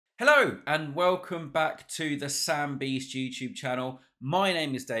Hello and welcome back to the Sam Beast YouTube channel. My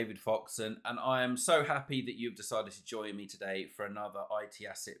name is David Foxen and I am so happy that you've decided to join me today for another IT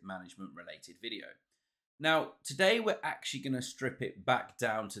asset management related video. Now, today we're actually going to strip it back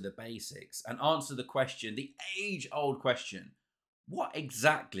down to the basics and answer the question, the age-old question, what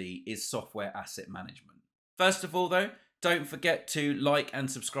exactly is software asset management? First of all though, don't forget to like and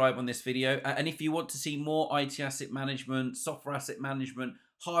subscribe on this video. And if you want to see more IT asset management, software asset management,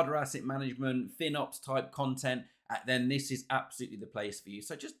 hardware asset management, FinOps type content, then this is absolutely the place for you.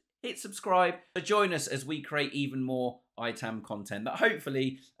 So just hit subscribe to join us as we create even more ITAM content that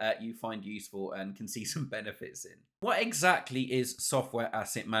hopefully you find useful and can see some benefits in. What exactly is software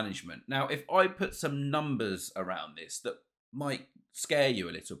asset management? Now, if I put some numbers around this that might scare you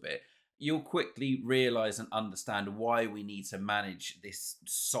a little bit, you'll quickly realize and understand why we need to manage this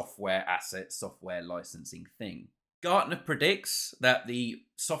software asset, software licensing thing. Gartner predicts that the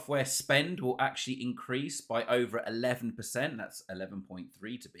software spend will actually increase by over 11%, that's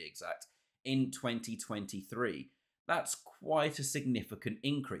 11.3 to be exact, in 2023. That's quite a significant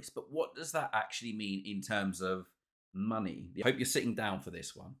increase, but what does that actually mean in terms of money? I hope you're sitting down for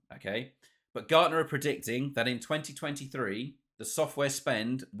this one, okay? But Gartner are predicting that in 2023, the software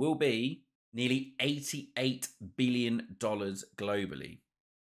spend will be nearly $88 billion globally.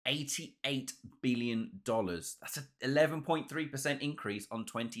 $88 billion. That's an 11.3% increase on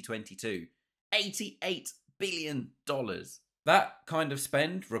 2022. $88 billion. That kind of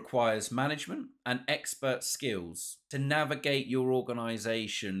spend requires management and expert skills to navigate your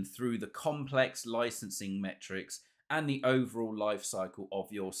organization through the complex licensing metrics and the overall life cycle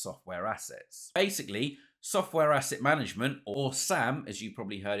of your software assets. Basically, software asset management, or SAM, as you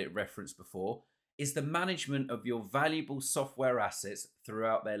probably heard it referenced before, is the management of your valuable software assets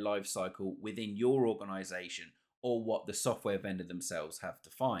throughout their life cycle within your organization, or what the software vendor themselves have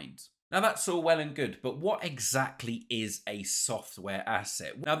defined. Now that's all well and good, but what exactly is a software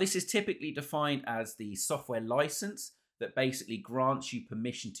asset? Now this is typically defined as the software license that basically grants you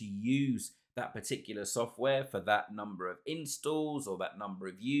permission to use that particular software for that number of installs, or that number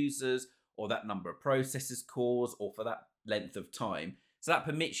of users, or that number of processes cores, or for that length of time. So that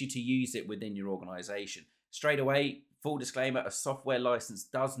permits you to use it within your organization. Straight away, full disclaimer, a software license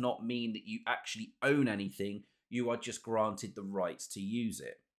does not mean that you actually own anything. You are just granted the rights to use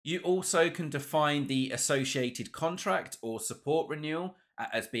it. You also can define the associated contract or support renewal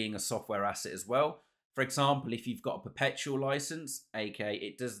as being a software asset as well. For example, if you've got a perpetual license,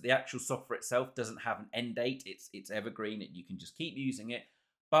 aka the actual software itself doesn't have an end date, it's evergreen, you can just keep using it,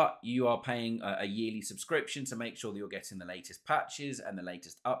 but you are paying a yearly subscription to make sure that you're getting the latest patches and the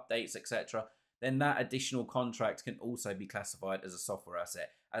latest updates, etc., then that additional contract can also be classified as a software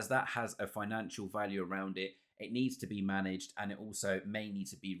asset, as that has a financial value around it. It needs to be managed, and it also may need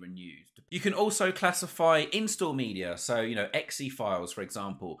to be renewed. You can also classify install media, so exe files, for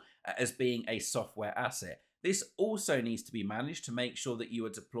example, as being a software asset. This also needs to be managed to make sure that you are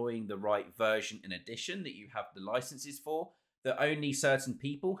deploying the right version and edition that you have the licenses for, that only certain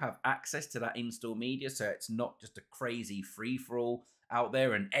people have access to that install media, so it's not just a crazy free-for-all out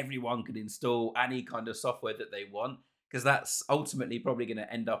there and everyone can install any kind of software that they want, because that's ultimately probably going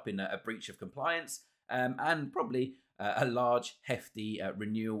to end up in a breach of compliance and probably a large, hefty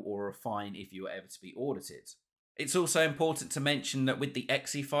renewal or a fine if you were ever to be audited. It's also important to mention that with the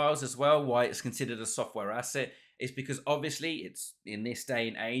exe files as well, why it's considered a software asset is because obviously it's in this day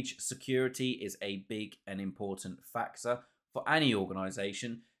and age, security is a big and important factor for any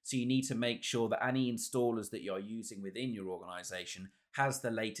organization. So you need to make sure that any installers that you're using within your organization has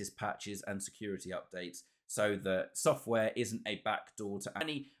the latest patches and security updates, so the software isn't a backdoor to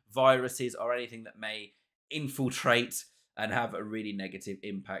any viruses or anything that may infiltrate and have a really negative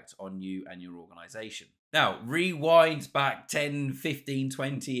impact on you and your organization. Now, rewind back 10, 15,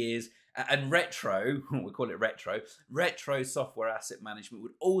 20 years, and retro, we call it retro software asset management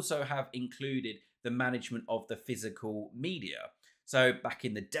would also have included the management of the physical media. So back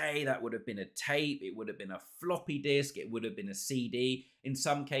in the day, that would have been a tape, it would have been a floppy disk, it would have been a CD. In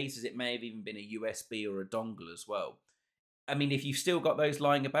some cases, it may have even been a USB or a dongle as well. I mean, if you've still got those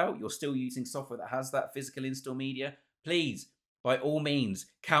lying about, you're still using software that has that physical install media, please, by all means,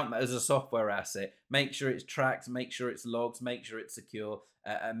 count that as a software asset. Make sure it's tracked, make sure it's logged, make sure it's secure,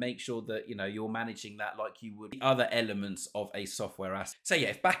 and make sure that you're managing that like you would the other elements of a software asset. So yeah,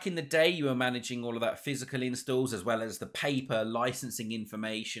 if back in the day you were managing all of that physical installs as well as the paper licensing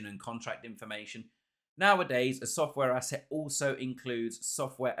information and contract information, nowadays a software asset also includes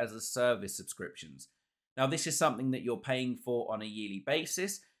software as a service subscriptions. Now this is something that you're paying for on a yearly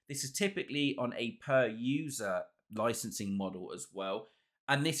basis. This is typically on a per user licensing model as well.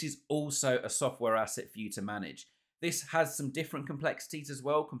 And this is also a software asset for you to manage. This has some different complexities as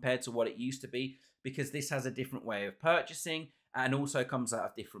well compared to what it used to be, because this has a different way of purchasing and also comes out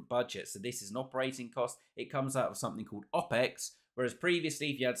of different budgets. So this is an operating cost. It comes out of something called OPEX, whereas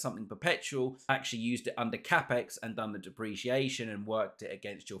previously if you had something perpetual, actually used it under CAPEX and done the depreciation and worked it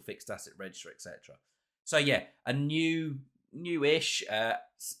against your fixed asset register, etc. So yeah, a newish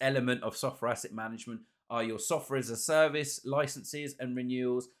element of software asset management are your software as a service licenses and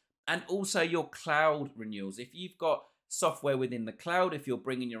renewals, and also your cloud renewals. If you've got software within the cloud, if you're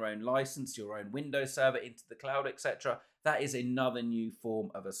bringing your own license, your own Windows server into the cloud, etc., that is another new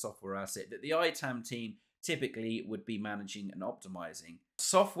form of a software asset that the ITAM team typically would be managing and optimizing.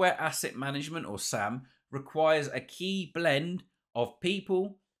 Software asset management, or SAM, requires a key blend of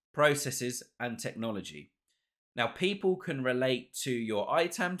people, processes, and technology. Now, people can relate to your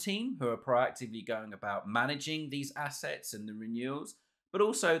ITAM team who are proactively going about managing these assets and the renewals, but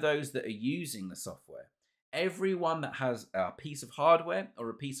also those that are using the software. Everyone that has a piece of hardware or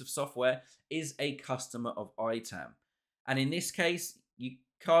a piece of software is a customer of ITAM. And in this case, you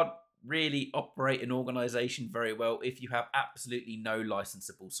can't really operate an organization very well if you have absolutely no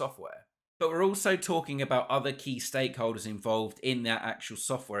licensable software. But we're also talking about other key stakeholders involved in that actual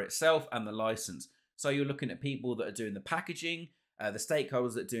software itself and the license. So you're looking at people that are doing the packaging, the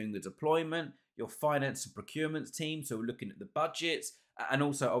stakeholders that are doing the deployment, your finance and procurement team, so we're looking at the budgets, and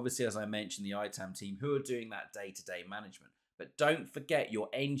also obviously, as I mentioned, the ITAM team who are doing that day-to-day management. But don't forget, your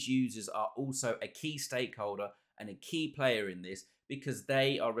end users are also a key stakeholder and a key player in this, because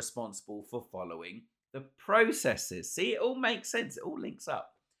they are responsible for following the processes. See, it all makes sense, it all links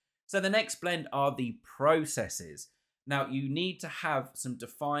up. So the next blend are the processes. Now, you need to have some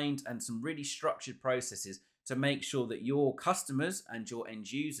defined and some really structured processes to make sure that your customers and your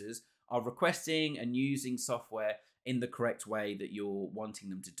end users are requesting and using software in the correct way that you're wanting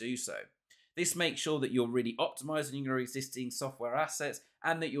them to do so. This makes sure that you're really optimizing your existing software assets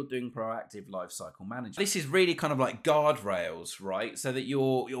and that you're doing proactive lifecycle management. This is really kind of like guardrails, right? So that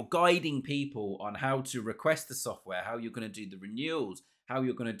you're guiding people on how to request the software, how you're going to do the renewals, how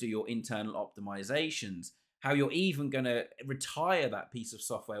you're going to do your internal optimizations, how you're even going to retire that piece of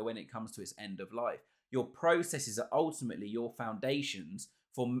software when it comes to its end of life. Your processes are ultimately your foundations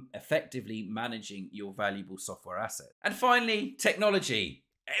for effectively managing your valuable software asset. And finally, technology.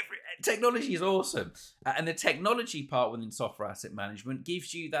 Technology is awesome. And the technology part within software asset management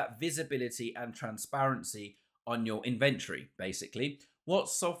gives you that visibility and transparency on your inventory, basically. What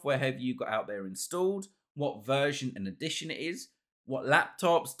software have you got out there installed? What version and edition it is? What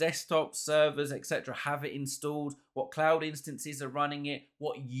laptops, desktops, servers, etc. have it installed? What cloud instances are running it?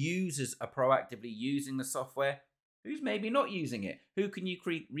 What users are proactively using the software? Who's maybe not using it? Who can you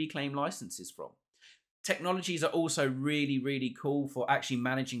reclaim licenses from? Technologies are also really, really cool for actually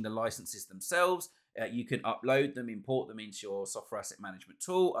managing the licenses themselves. You can upload them, import them into your software asset management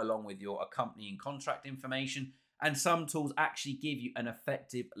tool, along with your accompanying contract information. And some tools actually give you an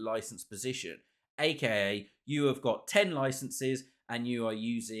effective license position, aka you have got 10 licenses and you are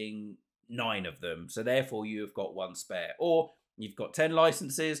using 9 of them. So therefore you have got 1 spare. Or you've got 10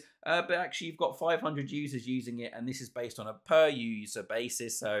 licenses, but actually you've got 500 users using it, and this is based on a per user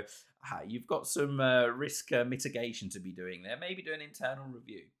basis. So you've got some risk mitigation to be doing there. Maybe do an internal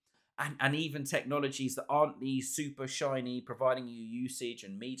review. And even technologies that aren't these super shiny, providing you usage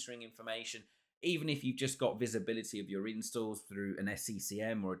and metering information, even if you've just got visibility of your installs through an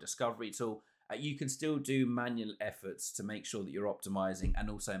SCCM or a discovery tool, you can still do manual efforts to make sure that you're optimizing and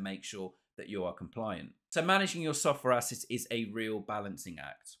also make sure that you are compliant. So managing your software assets is a real balancing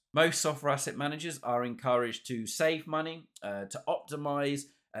act. Most software asset managers are encouraged to save money, to optimize,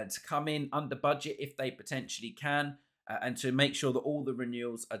 to come in under budget if they potentially can, and to make sure that all the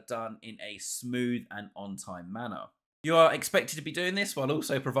renewals are done in a smooth and on-time manner. You are expected to be doing this while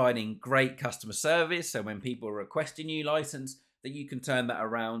also providing great customer service. So when people request a new license, that you can turn that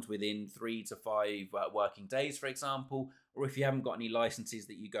around within 3 to 5 working days, for example. Or if you haven't got any licenses,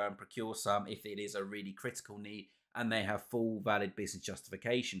 that you go and procure some if it is a really critical need and they have full valid business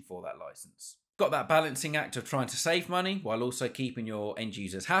justification for that license. Got that balancing act of trying to save money while also keeping your end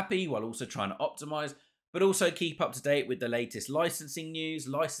users happy, while also trying to optimize, but also keep up to date with the latest licensing news,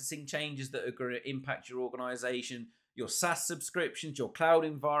 licensing changes that are going to impact your organization, your SaaS subscriptions, your cloud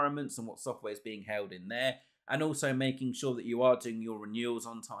environments, and what software is being held in there. And also making sure that you are doing your renewals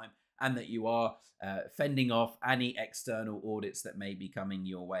on time and that you are fending off any external audits that may be coming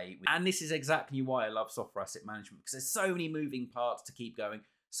your way. And this is exactly why I love software asset management, because there's so many moving parts to keep going,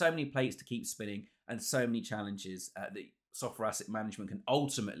 so many plates to keep spinning, and so many challenges that software asset management can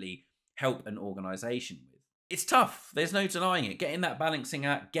ultimately help an organization with. It's tough. There's no denying it. Getting that balancing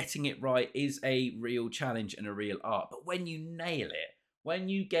act, getting it right is a real challenge and a real art. But when you nail it, when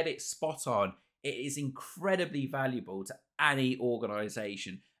you get it spot on, it is incredibly valuable to any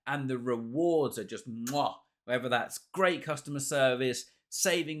organization. And the rewards are just mwah. Whether that's great customer service,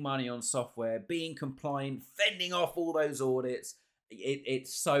 saving money on software, being compliant, fending off all those audits,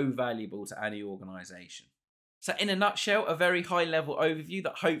 it's so valuable to any organization. So in a nutshell, a very high level overview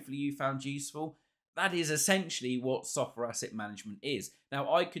that hopefully you found useful. That is essentially what software asset management is.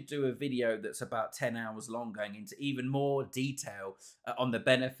 Now, I could do a video that's about 10 hours long going into even more detail on the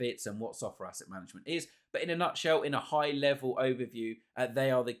benefits and what software asset management is. But in a nutshell, in a high level overview,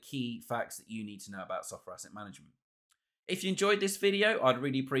 they are the key facts that you need to know about software asset management. If you enjoyed this video, I'd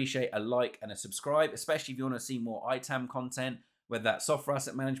really appreciate a like and a subscribe, especially if you want to see more ITAM content, whether that's software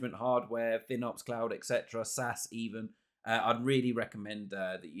asset management, hardware, FinOps, cloud, etc., SaaS even. I'd really recommend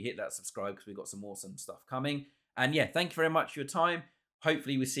that you hit that subscribe because we've got some awesome stuff coming. And yeah, thank you very much for your time.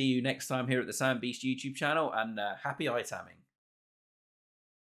 Hopefully we'll see you next time here at the Sam Beast YouTube channel, and happy ITAMing.